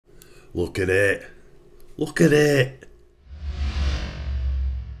Look at it. Look at it.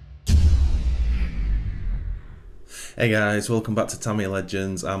 Hey guys, welcome back to Tamiya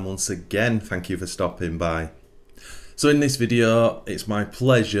Legends, and once again, thank you for stopping by. So in this video, it's my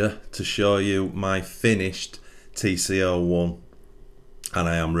pleasure to show you my finished TC01, and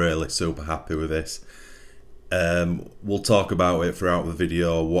I am really super happy with this. We'll talk about it throughout the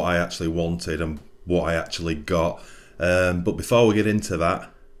video, what I actually wanted and what I actually got. But before we get into that,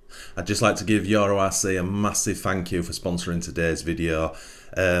 I'd just like to give EuroRC a massive thank you for sponsoring today's video.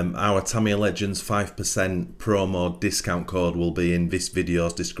 Our Tamiya Legends 5% promo discount code will be in this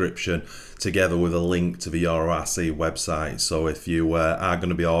video's description, together with a link to the EuroRC website. So if you are going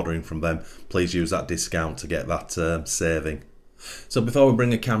to be ordering from them, please use that discount to get that saving. So before we bring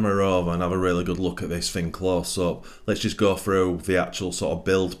the camera over and have a really good look at this thing close up, let's just go through the actual sort of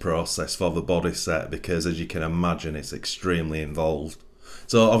build process for the body set, because as you can imagine, it's extremely involved.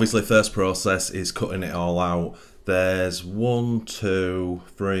 So obviously first process is cutting it all out. There's 1, 2,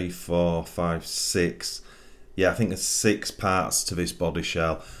 3, 4, 5, 6. Yeah, I think there's 6 parts to this body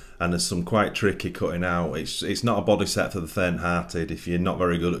shell, and there's some quite tricky cutting out. It's not a body set for the faint-hearted. If you're not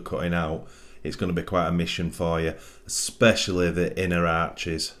very good at cutting out, it's going to be quite a mission for you, especially the inner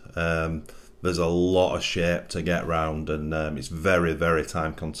arches. There's a lot of shape to get round, and it's very, very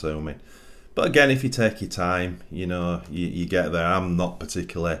time consuming. But again, if you take your time, you know, you get there. I'm not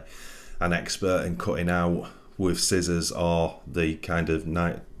particularly an expert in cutting out with scissors or the kind of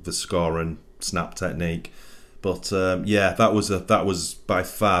the score and snap technique. But yeah, that was by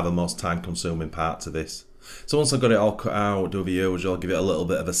far the most time consuming part to this. So once I got it all cut out, do the usual, give it a little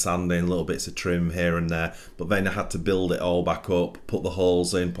bit of a sanding, little bits of trim here and there, but then I had to build it all back up, put the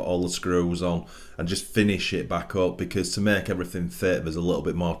holes in, put all the screws on, and just finish it back up, because to make everything fit, there's a little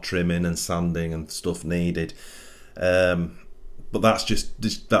bit more trimming and sanding and stuff needed. But that's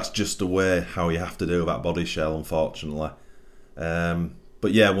just the way how you have to do that body shell, unfortunately.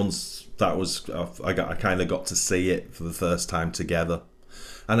 But yeah, once that was, I kind of got to see it for the first time together.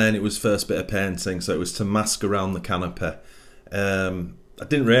 And then it was first bit of painting, so it was to mask around the canopy. I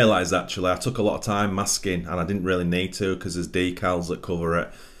didn't realise actually, I took a lot of time masking, and I didn't really need to because there's decals that cover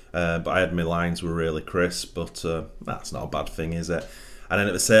it. But I had my lines were really crisp, but that's not a bad thing, is it? And then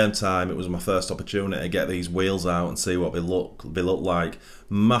at the same time, it was my first opportunity to get these wheels out and see what they look like.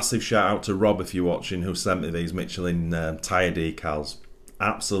 Massive shout out to Rob, if you're watching, who sent me these Michelin tyre decals.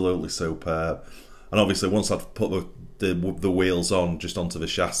 Absolutely superb. And obviously once I'd put the wheels on, just onto the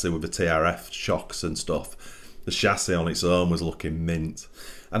chassis with the TRF shocks and stuff, the chassis on its own was looking mint.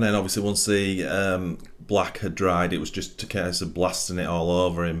 And then obviously once the black had dried, it was just a case of blasting it all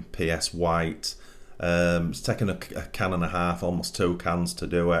over in PS white. It's taken a can and a half, almost 2 cans to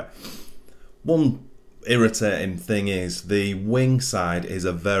do it. One irritating thing is the wing side is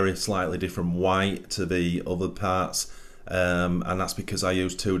a very slightly different white to the other parts, and that's because I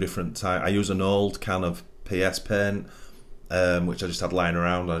use 2 different types. I use an old can of PS paint, which I just had lying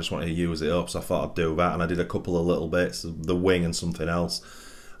around. I just wanted to use it up, so I thought I'd do that, and I did a couple of little bits, the wing and something else,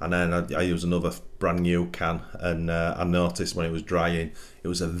 and then I used another brand new can, and I noticed when it was drying it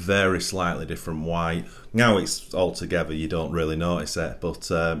was a very slightly different white. Now it's all together, you don't really notice it, but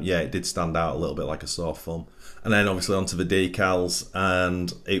yeah, it did stand out a little bit like a sore thumb. And then obviously onto the decals,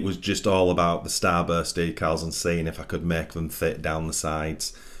 and it was just all about the Starburst decals and seeing if I could make them fit down the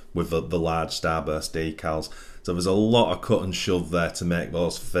sides with the large Starburst decals. So there's a lot of cut and shove there to make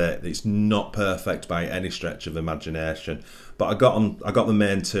those fit. It's not perfect by any stretch of imagination, but I got the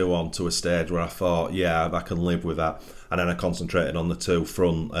main 2 on to a stage where I thought, yeah, I can live with that. And then I concentrated on the 2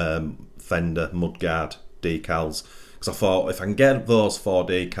 front fender mudguard decals, because I thought if I can get those 4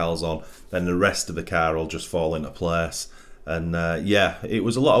 decals on, then the rest of the car will just fall into place. And yeah, it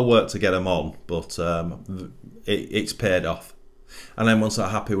was a lot of work to get them on, but it's paid off. And then once I'm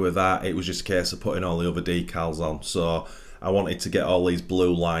happy with that, it was just a case of putting all the other decals on. So I wanted to get all these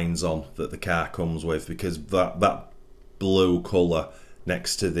blue lines on that the car comes with, because that blue colour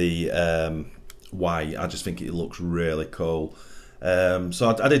next to the white, I just think it looks really cool.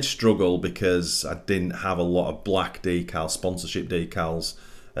 So I did struggle because I didn't have a lot of black decals, sponsorship decals,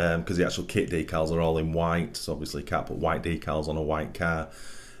 because the actual kit decals are all in white, so obviously you can't put white decals on a white car.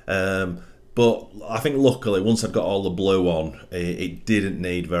 But I think luckily, once I'd got all the blue on, it didn't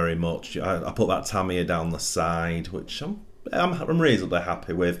need very much. I put that Tamiya down the side, which I'm reasonably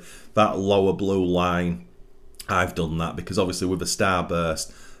happy with. That lower blue line, I've done that because obviously with the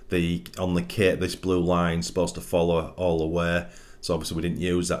Starburst, on the kit, this blue line's supposed to follow all the way. So obviously we didn't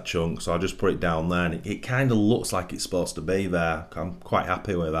use that chunk, so I just put it down there, and it kind of looks like it's supposed to be there. I'm quite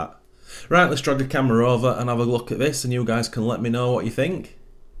happy with that. Right, let's drag the camera over and have a look at this, and you guys can let me know what you think.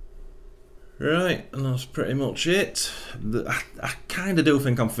 Right, and that's pretty much it. I kind of do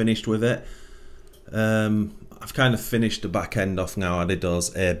think I'm finished with it. I've kind of finished the back end off now. I did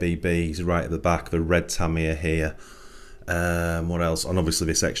those ABBs right at the back, the red Tamiya here. What else? And obviously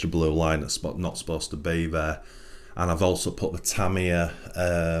this extra blue line that's not supposed to be there. And I've also put the Tamiya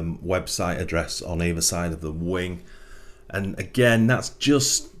website address on either side of the wing. And again, that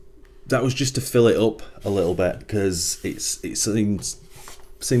was just to fill it up a little bit, because it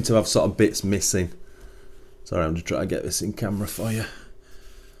seemed to have sort of bits missing. Sorry, I'm just trying to get this in camera for you.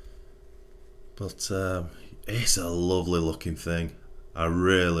 But it's a lovely looking thing. I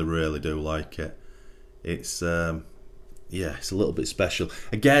really do like it. It's yeah, it's a little bit special.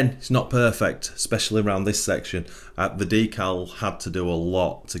 Again, it's not perfect, especially around this section. The decal had to do a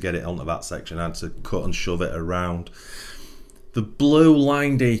lot to get it onto that section. I had to cut and shove it around. The blue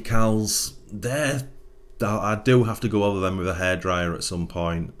line decals, I do have to go over them with a hairdryer at some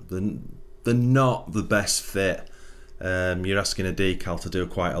point. They're not the best fit. You're asking a decal to do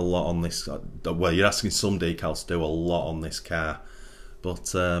quite a lot on this. Well, you're asking some decals to do a lot on this car.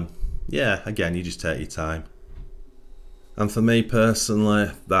 But yeah, again, you just take your time. And for me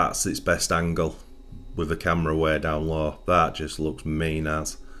personally, that's its best angle, with the camera way down low. That just looks mean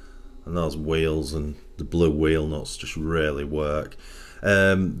as. And those wheels and the blue wheel nuts just really work.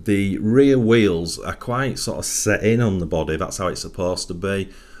 The rear wheels are quite sort of set in on the body. That's how it's supposed to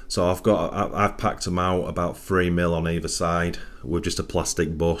be. So I've packed them out about 3mm on either side with just a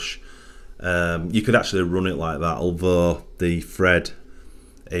plastic bush. You could actually run it like that, although the thread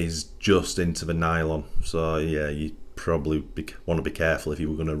is just into the nylon. So yeah, you probably want to be careful if you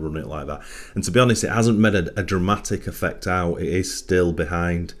were going to run it like that. And to be honest, it hasn't made a dramatic effect out. It is still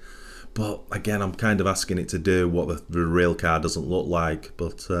behind. But again, I'm kind of asking it to do what the real car doesn't look like.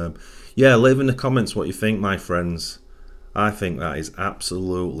 But yeah, leave in the comments what you think, my friends. I think that is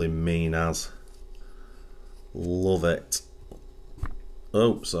absolutely mean as. Love it.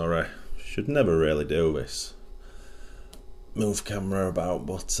 Oh, sorry. Should never really do this. Move camera about,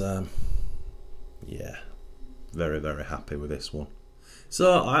 but yeah. Very happy with this one.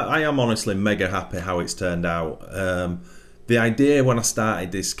 So I am honestly mega happy how it's turned out. The idea when I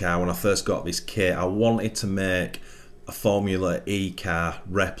started this car, when I first got this kit, I wanted to make a Formula E car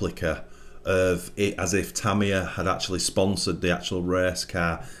replica of it, as if Tamiya had actually sponsored the actual race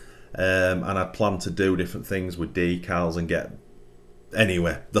car. And I planned to do different things with decals and get...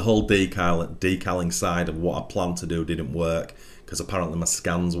 Anyway, the whole decaling side of what I planned to do didn't work, because apparently my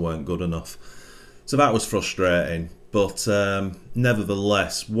scans weren't good enough. So that was frustrating, but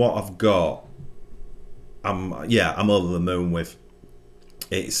nevertheless, what I've got, I'm over the moon with.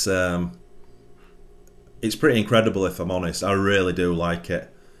 It's pretty incredible, if I'm honest. I really do like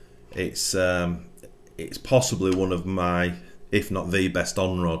it. It's possibly one of my, if not the best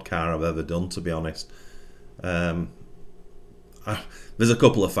on-road car I've ever done, to be honest. There's a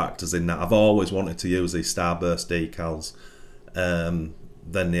couple of factors in that. I've always wanted to use these Starburst decals. Then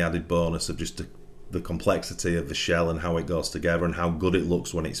the added bonus of just the complexity of the shell and how it goes together and how good it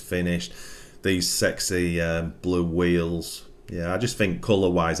looks when it's finished. These sexy blue wheels. Yeah, I just think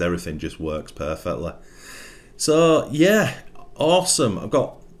colour-wise everything just works perfectly. So yeah, awesome. I've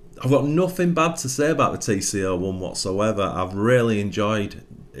got nothing bad to say about the TC01 whatsoever. I've really enjoyed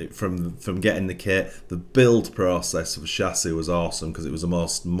it from getting the kit. The build process of the chassis was awesome, because it was the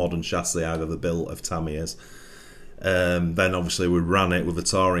most modern chassis I've ever built of Tamiya's. Then obviously we ran it with a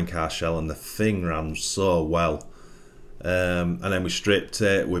touring car shell, and the thing ran so well. And then we stripped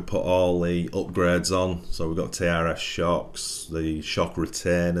it, we put all the upgrades on. So we've got TRS shocks, the shock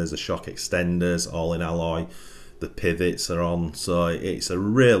retainers, the shock extenders, all in alloy. The pivots are on, so it's a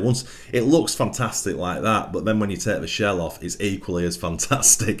real... It looks fantastic like that, but then when you take the shell off, it's equally as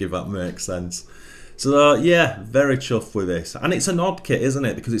fantastic, if that makes sense. So yeah, very chuffed with this. And it's an odd kit, isn't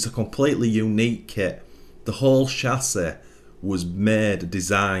it? Because it's a completely unique kit. The whole chassis was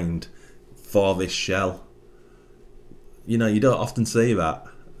designed for this shell. You know, you don't often see that.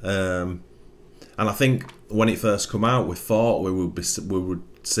 And I think when it first come out, we thought we would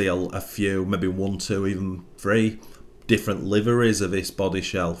see a few, maybe 1, 2, even 3 different liveries of this body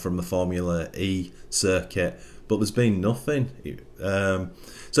shell from the Formula E circuit, but there's been nothing. So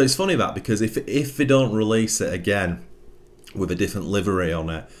it's funny that, because if they don't release it again with a different livery on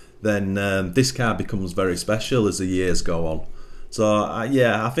it, then this car becomes very special as the years go on. So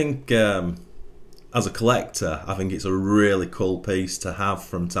yeah, I think as a collector, I think it's a really cool piece to have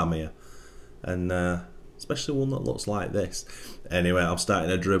from Tamiya, and especially one that looks like this. Anyway, I'm starting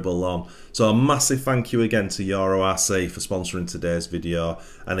to dribble on. So a massive thank you again to Euro RC for sponsoring today's video.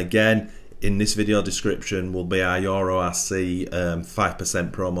 And again, in this video description will be our EuroRC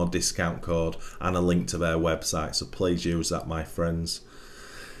 5% promo discount code and a link to their website, so please use that, my friends.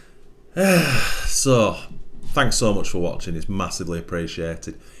 So thanks so much for watching, it's massively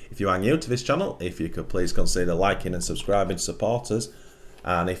appreciated. If you are new to this channel, if you could please consider liking and subscribing to support us,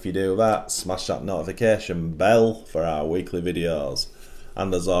 and if you do that, smash that notification bell for our weekly videos.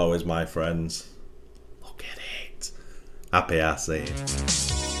 And as always, my friends, look at it, happy RCing.